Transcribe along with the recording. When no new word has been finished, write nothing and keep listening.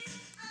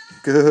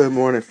Good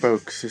morning,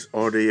 folks. It's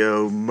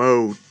audio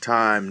mode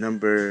time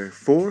number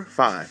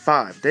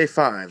 5. Day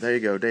 5. There you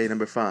go, day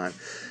number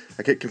 5.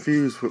 I get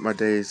confused with my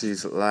days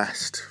these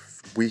last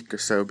week or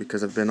so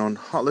because I've been on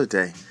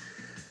holiday.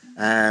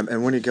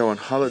 And when you go on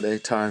holiday,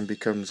 time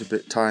becomes a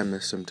bit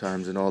timeless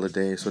sometimes, and all the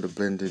days sort of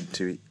blend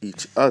into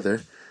each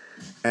other.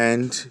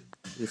 And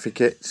you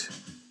forget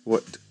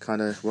what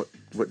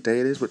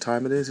day it is, what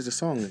time it is. There's a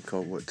song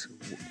called What.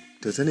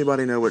 Does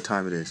anybody know what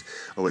time it is?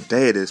 Or what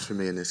day it is for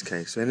me in this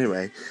case? So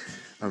anyway,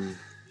 I'm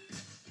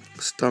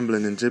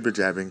stumbling and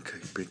jibber-jabbing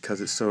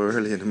because it's so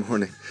early in the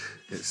morning.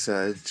 It's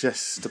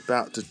just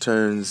about to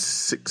turn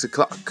 6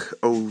 o'clock.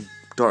 Oh,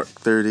 dark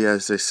 30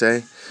 as they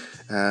say.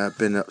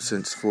 Been up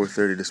since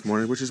 4:30 this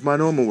morning, which is my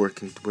normal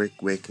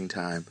waking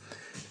time.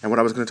 And what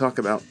I was going to talk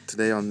about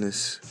today on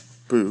this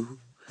brew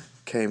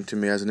came to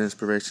me as an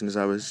inspiration as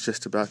I was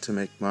just about to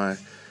make my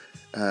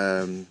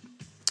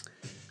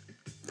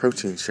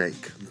protein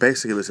shake.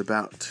 Basically, it was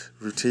about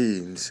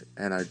routines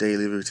and our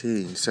daily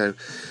routine. So,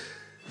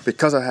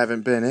 because I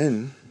haven't been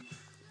in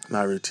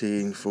my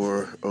routine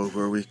for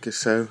over a week or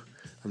so,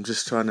 I'm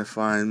just trying to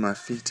find my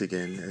feet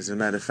again. As a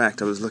matter of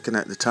fact, I was looking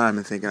at the time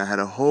and thinking I had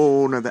a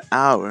whole another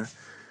hour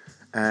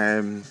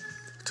to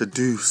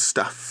do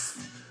stuff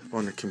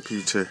on the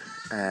computer.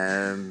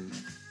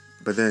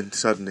 But then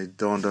suddenly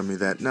dawned on me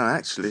that, no,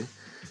 actually,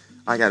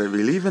 I got to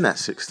be leaving at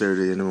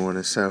 6:30 in the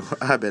morning, so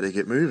I better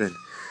get moving.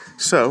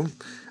 So,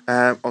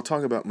 I'll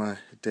talk about my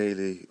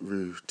daily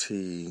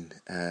routine,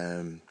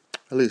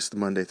 at least the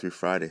Monday through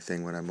Friday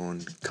thing when I'm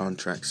on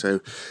contract.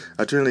 So,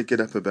 I generally get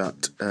up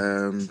about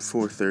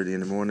 4:30 in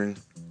the morning,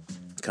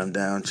 come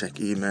down, check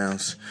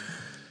emails,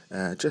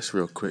 just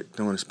real quick.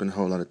 Don't want to spend a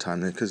whole lot of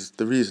time there, because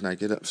the reason I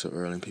get up so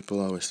early, and people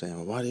always say,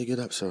 well, why do you get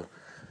up so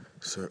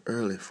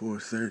early,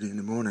 4:30 in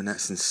the morning?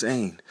 That's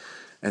insane.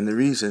 And the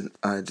reason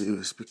I do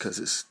is because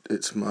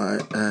it's my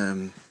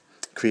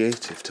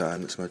creative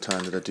time. It's my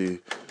time that I do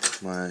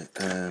my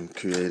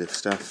creative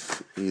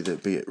stuff, either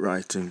be it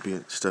writing, be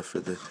it stuff for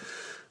the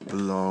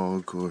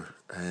blog, or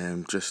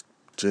just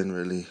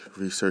generally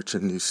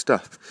researching new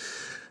stuff.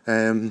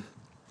 So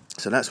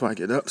that's why I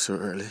get up so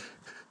early.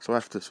 So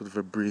after sort of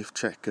a brief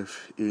check of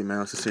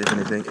emails to see if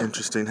anything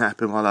interesting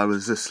happened while I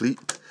was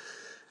asleep,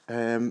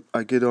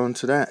 I get on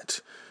to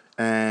that.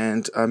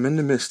 And I'm in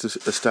the midst of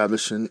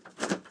establishing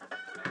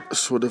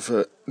sort of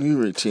a new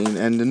routine,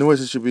 and the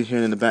noises you'll be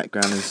hearing in the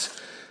background is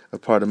a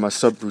part of my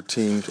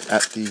sub-routine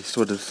at the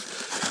sort of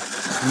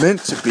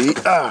meant to be,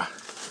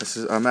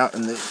 I'm out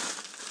in the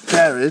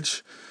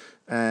garage,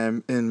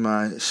 in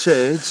my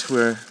sheds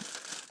where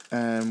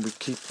we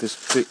keep this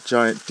big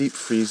giant deep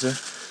freezer,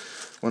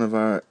 one of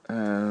our,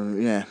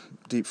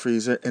 deep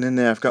freezer, and in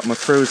there I've got my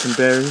frozen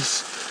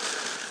berries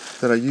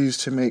that I use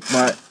to make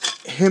my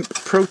hemp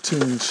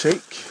protein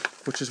shake,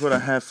 which is what I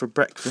have for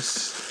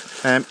breakfast.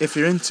 If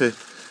you're into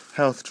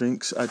health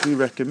drinks, I do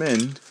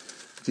recommend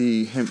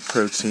the hemp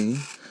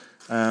protein.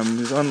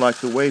 Because unlike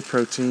the whey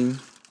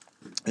protein,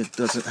 it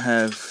doesn't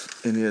have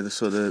any of the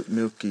sort of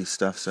milky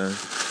stuff, so it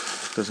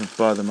doesn't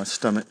bother my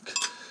stomach.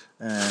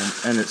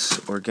 And it's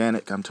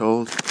organic, I'm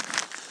told.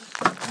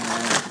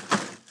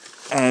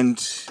 And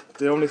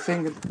the only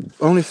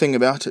thing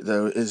about it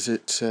though is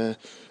it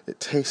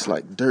tastes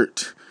like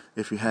dirt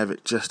if you have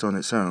it just on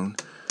its own.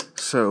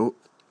 So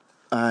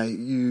I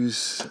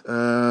use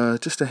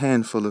just a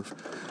handful of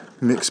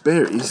mixed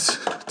berries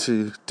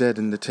to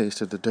deaden the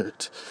taste of the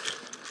dirt.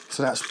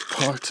 So that's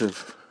part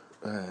of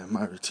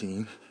my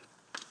routine,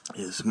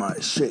 is my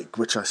shake,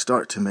 which I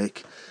start to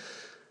make.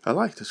 I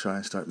like to try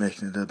and start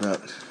making it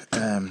about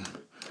 10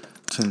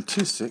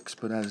 to 6,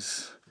 but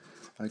as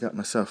I got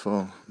myself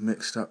all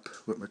mixed up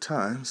with my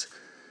times,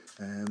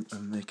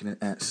 I'm making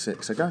it at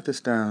 6. I got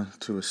this down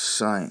to a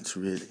science,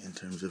 really, in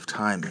terms of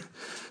timing.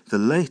 The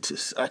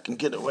latest I can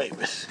get away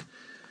with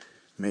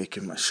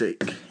making my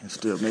shake and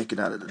still make it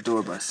out of the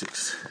door by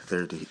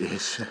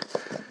 6:30-ish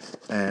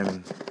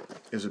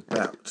is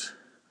about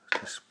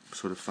just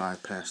sort of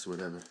 5 past or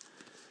whatever.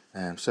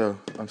 So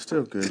I'm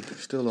still good,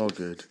 still all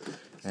good.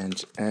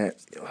 And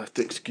you'll have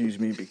to excuse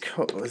me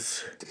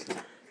because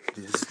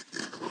these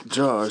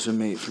jars are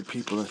made for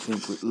people, I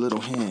think, with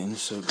little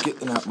hands. So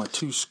getting out my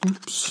 2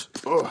 scoops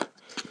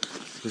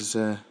is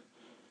a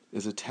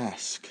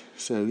task.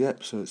 So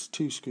so it's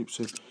 2 scoops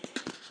of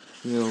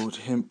the old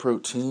hemp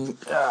protein.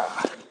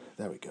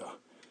 There we go. I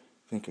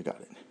think I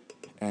got it.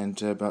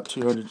 And about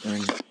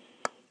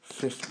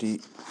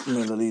 250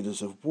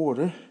 milliliters of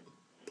water,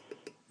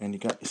 and you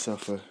got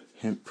yourself a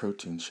hemp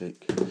protein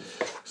shake.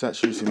 So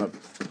that's usually my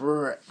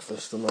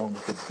breakfast along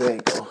with a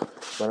bagel,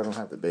 but I don't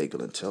have the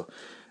bagel until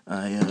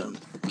I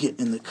get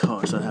in the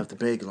car, so I have the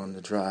bagel on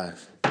the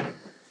drive.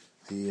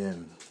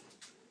 The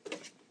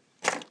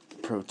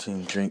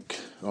protein drink.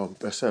 So at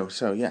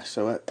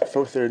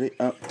 4:30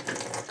 up,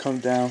 come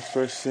down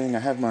first thing. I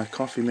have my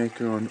coffee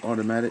maker on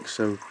automatic,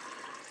 so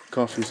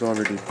coffee's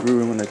already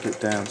brewing when I get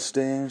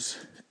downstairs,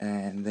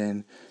 and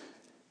then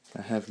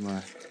I have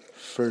my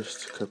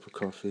first cup of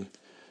coffee,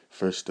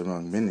 first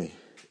among many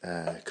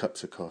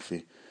cups of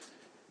coffee,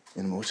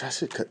 anymore, which I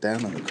should cut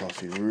down on the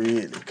coffee,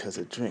 really, because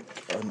I drink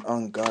an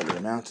ungodly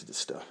amount of this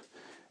stuff,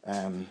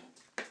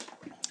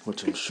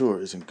 which I'm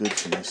sure isn't good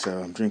for me. So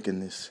I'm drinking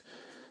this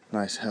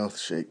nice health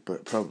shake,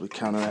 but probably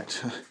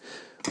counteract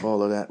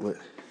all of that with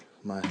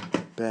my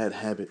bad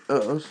habit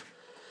of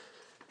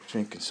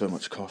drinking so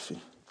much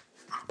coffee.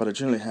 But I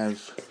generally have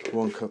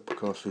 1 cup of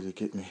coffee to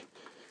get me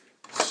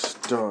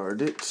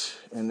started,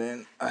 and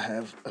then I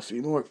have a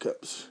few more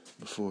cups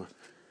before,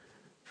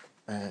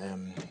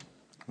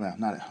 well,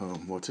 not at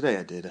home. Well, today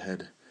I did. I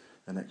had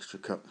an extra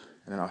cup,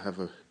 and then I'll have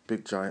a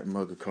big giant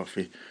mug of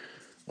coffee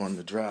on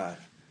the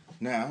drive.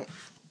 Now,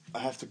 I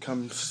have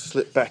to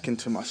slip back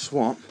into my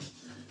swamp,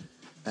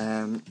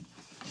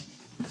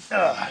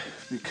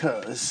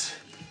 because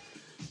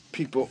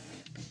people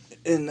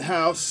in the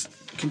house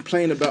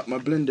complain about my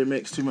blender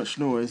makes too much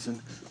noise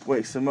and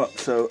wakes them up.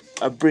 So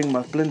I bring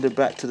my blender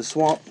back to the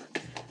swamp,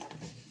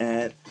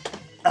 and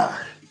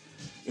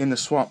in the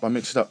swamp I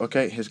mix it up.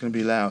 Okay, it's going to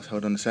be loud.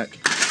 Hold on a sec.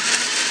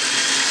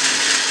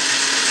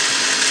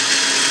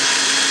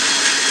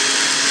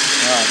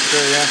 Alright, so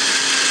yeah,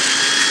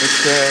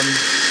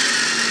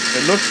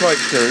 it looks like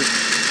dirt,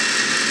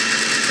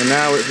 and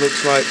now it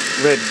looks like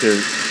red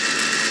dirt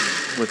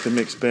with the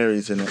mixed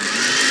berries in it.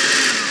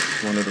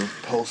 One of the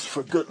pulse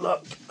for good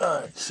luck.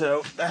 Alright,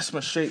 so that's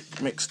my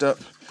shake mixed up.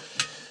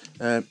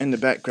 In the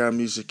background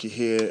music you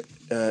hear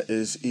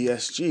is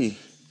ESG,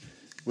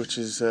 which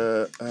is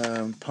a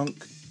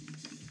punk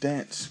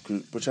dance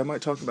group, which I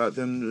might talk about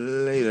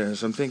them later.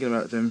 So I'm thinking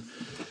about them,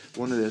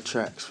 one of their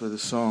tracks for the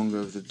song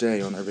of the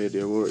day on our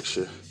Radio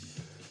Warwickshire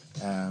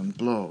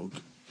blog.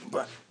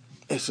 But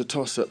it's a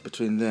toss-up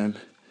between them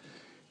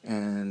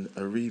and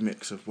a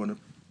remix of one of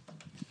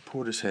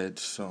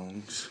Portishead's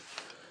songs,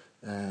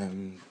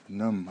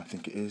 Numb, I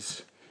think it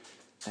is.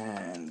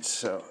 And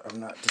so I've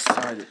not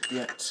decided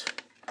yet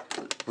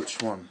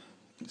which one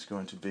it's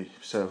going to be.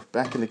 So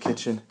back in the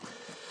kitchen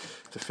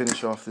to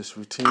finish off this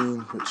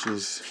routine, which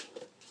is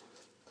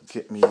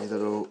get me a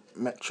little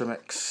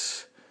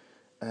Metromex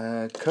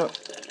cup.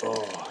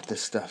 Oh,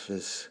 this stuff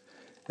is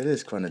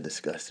kind of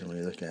disgusting when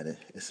you look at it.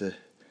 It's a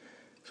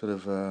sort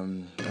of,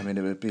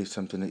 it would be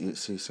something that you'd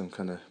see some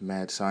kind of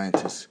mad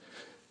scientist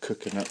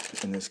cooking up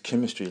in this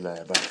chemistry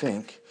lab, I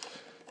think,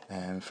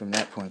 from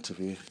that point of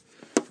view.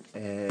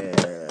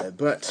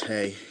 But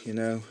hey,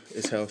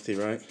 it's healthy,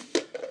 right?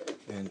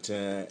 And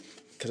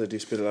because I do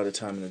spend a lot of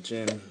time in the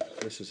gym,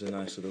 this is a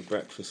nice little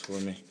breakfast for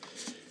me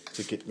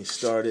to get me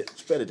started.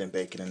 It's better than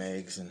bacon and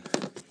eggs or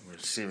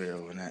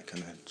cereal and that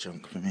kind of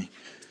junk for me.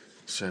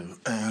 So,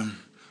 alright,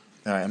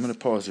 I'm going to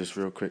pause this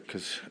real quick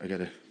because I got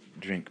to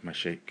drink my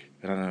shake.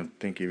 And I don't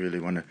think you really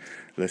want to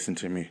listen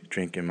to me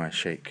drinking my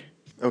shake.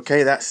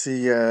 Okay, that's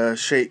the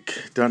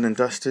shake done and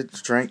dusted,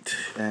 drank,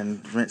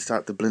 and rinsed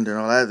out the blender and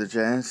all that other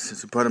jazz.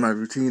 It's a part of my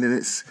routine, and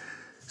it's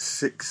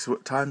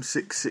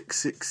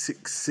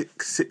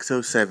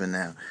 6:07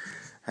 now.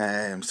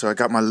 So I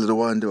got my little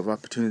window of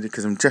opportunity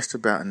because I'm just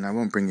about, and I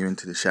won't bring you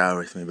into the shower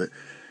with me, but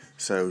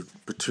so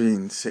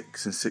between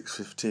 6 and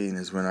 6:15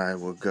 is when I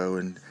will go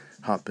and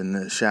hop in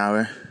the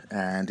shower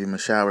and do my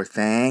shower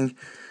thing,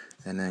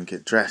 and then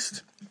get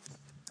dressed,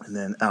 and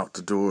then out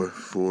the door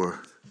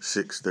for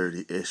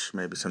 6:30-ish,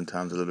 maybe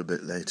sometimes a little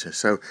bit later.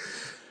 So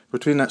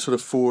between that sort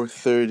of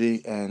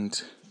 4:30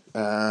 and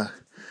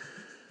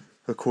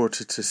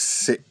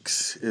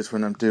 5:45 is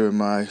when I'm doing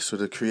my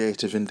sort of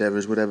creative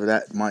endeavors, whatever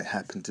that might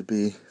happen to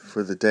be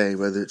for the day,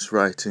 whether it's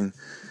writing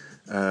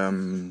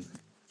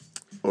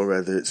or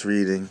whether it's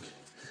reading,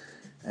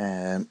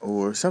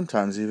 or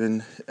sometimes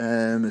even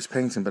it's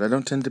painting, but I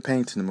don't tend to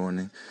paint in the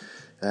morning.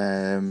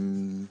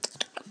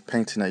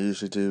 Painting I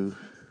usually do,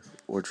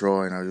 or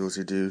drawing I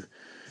usually do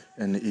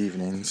in the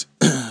evenings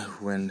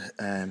when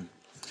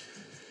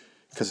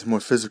because it's more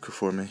physical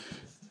for me.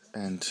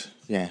 And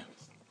yeah,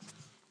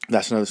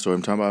 that's another story.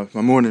 I'm talking about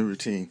my morning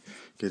routine,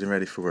 getting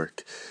ready for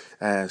work.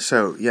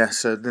 So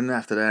then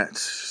after that,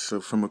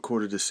 so from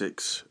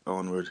 5:45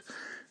 onward,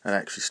 that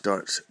actually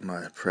starts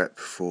my prep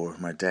for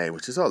my day,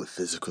 which is all the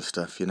physical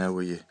stuff,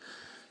 where you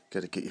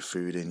got to get your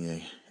food in,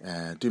 you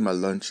do my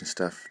lunch and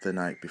stuff the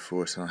night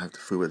before, so I don't have to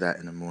fool with that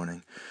in the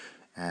morning.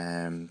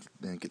 Then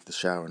get the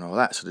shower and all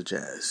that sort of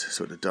jazz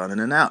sort of done in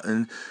and out.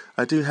 And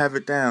I do have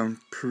it down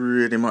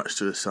pretty much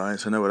to a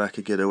science. I know what I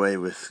could get away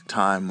with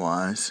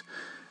time-wise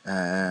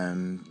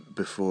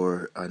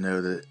before I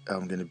know that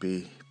I'm going to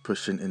be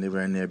pushing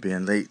anywhere near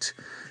being late,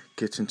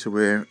 getting to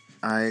where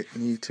I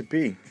need to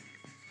be.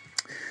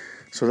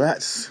 So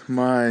that's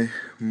my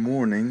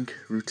morning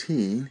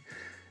routine,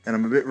 and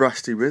I'm a bit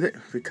rusty with it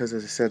because,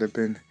 as I said, I've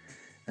been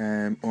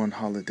on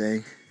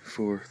holiday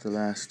for the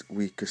last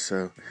week or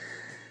so.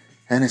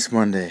 And it's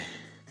Monday,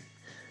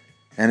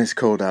 and it's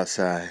cold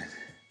outside,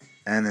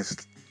 and it's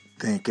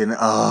thinking,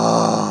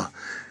 I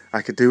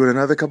could do it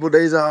another couple of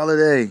days of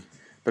holiday,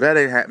 but that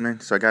ain't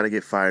happening, so I gotta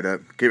get fired up,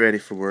 get ready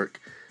for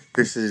work.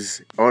 This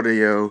is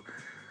Audio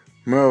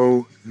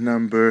Mo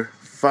number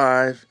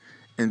 5.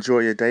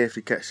 Enjoy your day if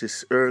you catch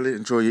this early,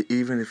 enjoy your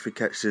evening if you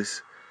catch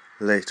this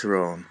later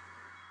on.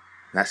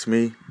 That's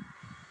me,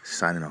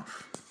 signing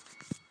off.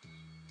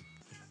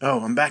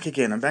 Oh, I'm back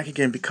again. I'm back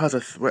again because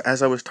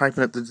as I was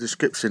typing up the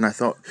description, I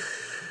thought,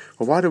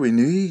 well, why do we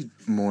need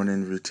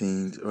morning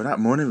routines? Or not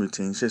morning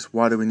routines, just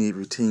why do we need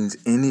routines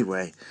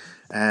anyway?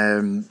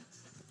 Um,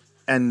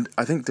 and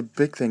I think the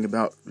big thing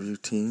about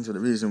routines, or the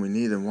reason we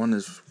need them, one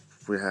is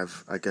we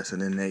have, I guess,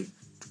 an innate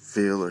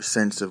feel or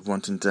sense of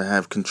wanting to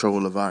have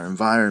control of our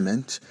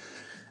environment.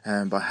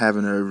 And by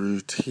having a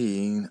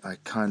routine, I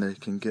kind of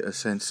can get a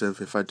sense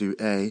of if I do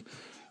A,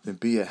 then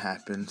B it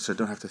happens, so I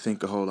don't have to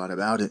think a whole lot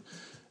about it.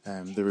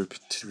 The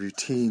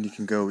routine, you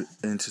can go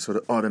into sort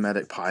of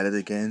automatic pilot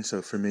again.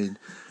 So for me,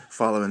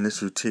 following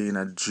this routine,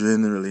 I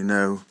generally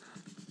know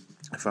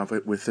if I'm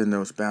within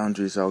those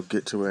boundaries, I'll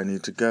get to where I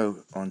need to go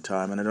on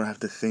time, and I don't have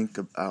to think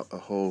about a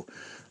whole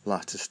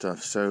lot of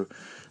stuff. So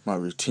my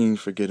routine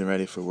for getting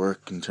ready for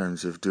work in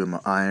terms of doing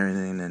my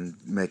ironing and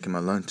making my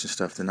lunch and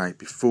stuff the night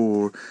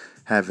before,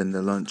 having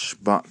the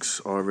lunch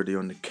box already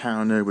on the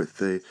counter with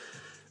the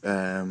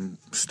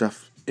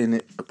stuff in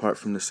it apart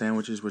from the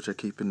sandwiches, which I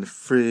keep in the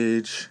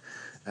fridge,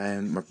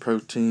 and my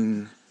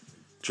protein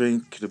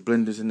drink, the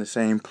blender's in the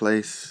same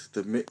place,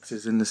 the mix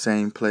is in the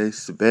same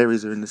place, the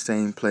berries are in the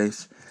same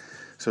place.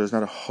 So there's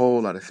not a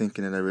whole lot of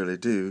thinking that I really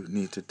do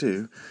need to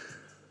do,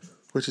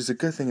 which is a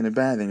good thing and a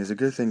bad thing. Is a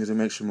good thing is it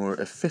makes you more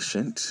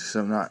efficient, so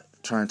I'm not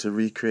trying to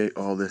recreate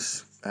all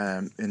this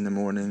in the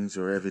mornings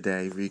or every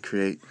day,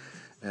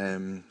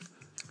 don't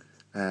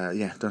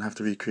have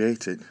to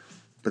recreate it.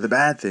 But the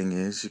bad thing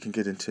is you can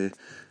get into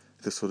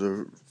the sort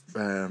of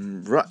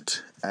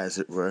rut, as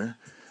it were,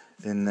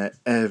 in that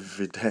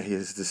every day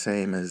is the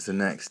same as the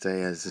next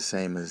day, as the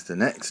same as the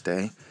next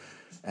day.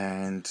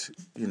 And,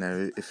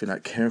 if you're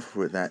not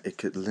careful with that, it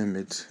could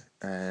limit,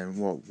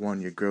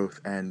 your growth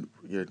and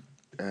your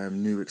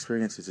new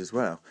experiences as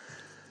well.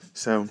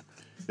 So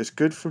it's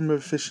good from an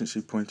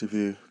efficiency point of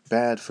view,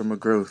 bad from a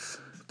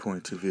growth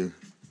point of view.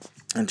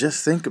 And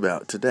just think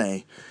about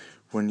today,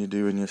 when you're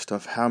doing your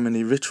stuff, how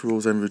many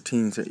rituals and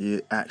routines that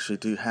you actually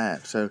do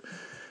have. So,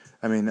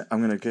 I'm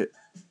going to get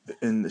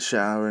in the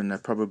shower and I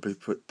probably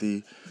put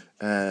the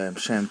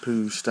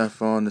shampoo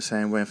stuff on the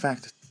same way. In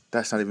fact,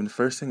 that's not even the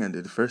first thing I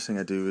do. The first thing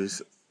I do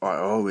is I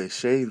always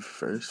shave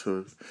first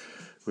for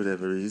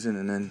whatever reason,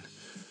 and then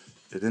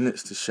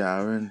it's the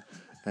shower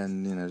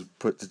and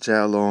put the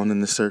gel on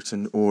in a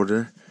certain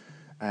order.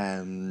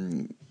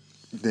 Then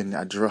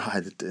I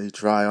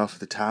dry off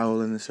the towel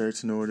in a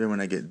certain order.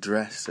 When I get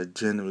dressed, I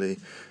generally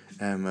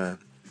am a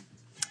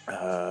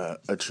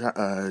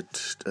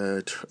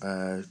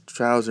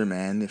trouser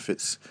man. If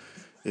it's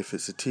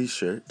a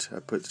t-shirt, I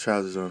put the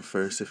trousers on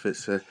first. If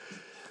it's a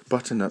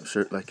button-up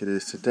shirt like it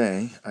is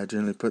today, I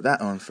generally put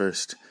that on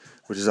first,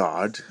 which is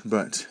odd,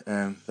 but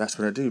that's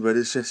what I do. But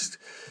it's just,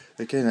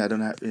 again,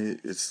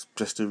 it's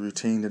just a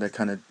routine that I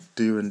kind of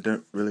do and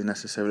don't really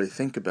necessarily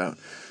think about.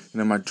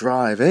 My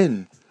drive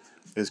in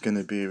is going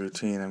to be a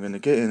routine. I'm going to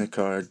get in the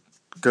car,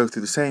 go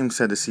through the same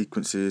set of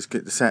sequences,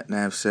 get the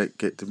sat-nav set,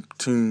 get the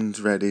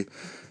tunes ready,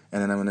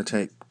 and then I'm going to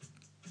take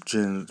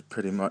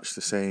pretty much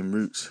the same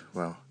route.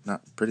 Well,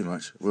 not pretty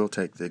much. We'll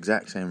take the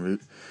exact same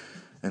route,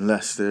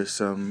 unless there's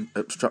some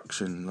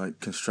obstruction,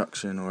 like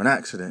construction or an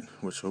accident,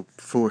 which will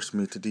force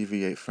me to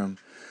deviate from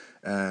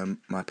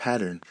my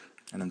pattern.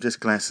 And I'm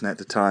just glancing at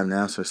the time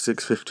now, so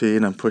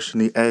 6:15. I'm pushing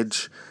the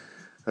edge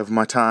of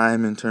my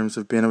time in terms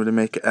of being able to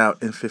make it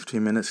out in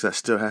 15 minutes. I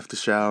still have to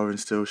shower and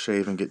still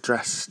shave and get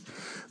dressed.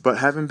 But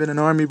having been an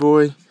army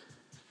boy,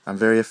 I'm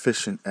very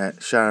efficient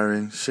at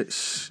showering.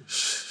 Showering.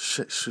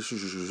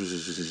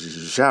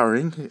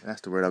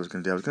 That's the word I was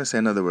going to do. I was going to say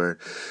another word,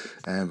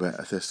 but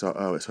I just thought,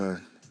 it's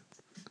a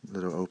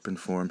little open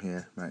form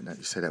here. Might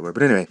not say that word,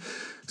 but anyway.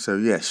 So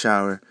yeah,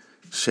 shower,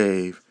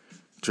 shave,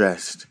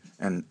 dressed,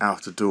 and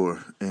out the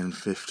door in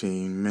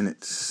 15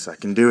 minutes. I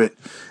can do it.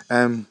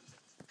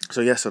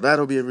 So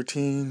that'll be a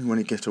routine. When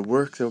I get to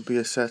work, there'll be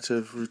a set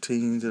of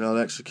routines that I'll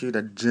execute.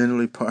 I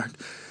generally park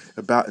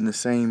about in the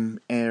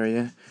same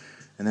area,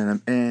 and then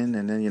I'm in,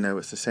 and then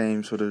it's the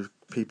same sort of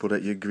people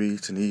that you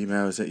greet and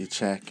emails that you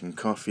check and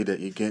coffee that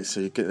you get. So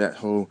you get that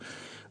whole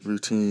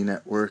routine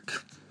at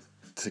work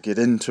to get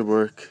into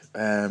work.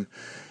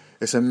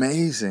 It's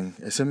amazing.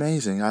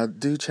 I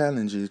do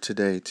challenge you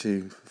today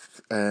to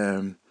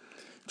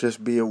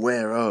just be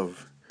aware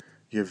of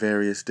your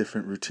various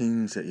different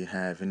routines that you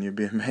have, and you'll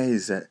be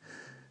amazed at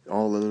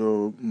all the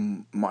little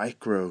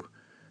micro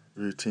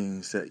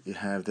routines that you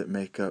have that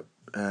make up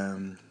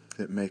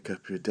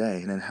your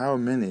day. And then how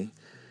many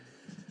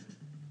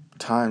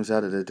times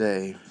out of the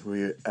day where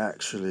you're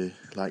actually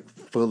like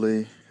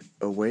fully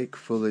awake,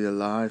 fully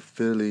alive,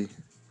 fully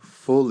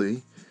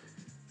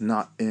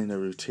not in a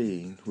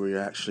routine, where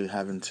you're actually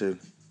having to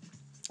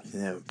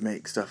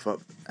make stuff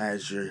up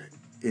as you're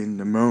in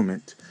the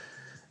moment,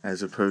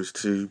 as opposed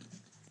to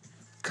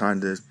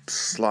kind of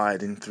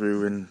sliding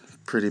through and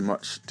pretty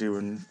much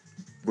doing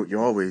what you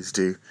always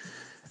do.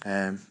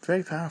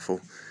 Very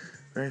powerful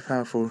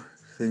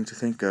thing to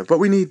think of. But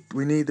we need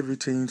the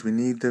routines. We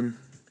need them.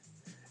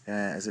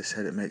 As I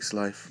said, it makes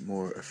life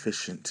more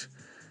efficient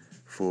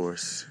for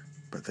us,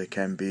 but they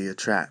can be a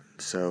trap.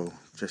 So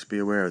just be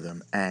aware of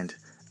them. And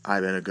I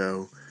better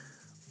go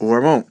or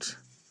won't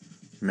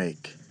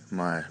make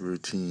my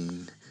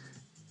routine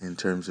in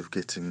terms of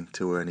getting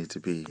to where I need to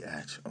be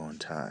at on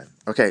time.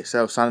 Okay,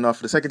 so signing off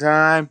for the second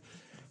time.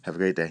 Have a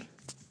great day.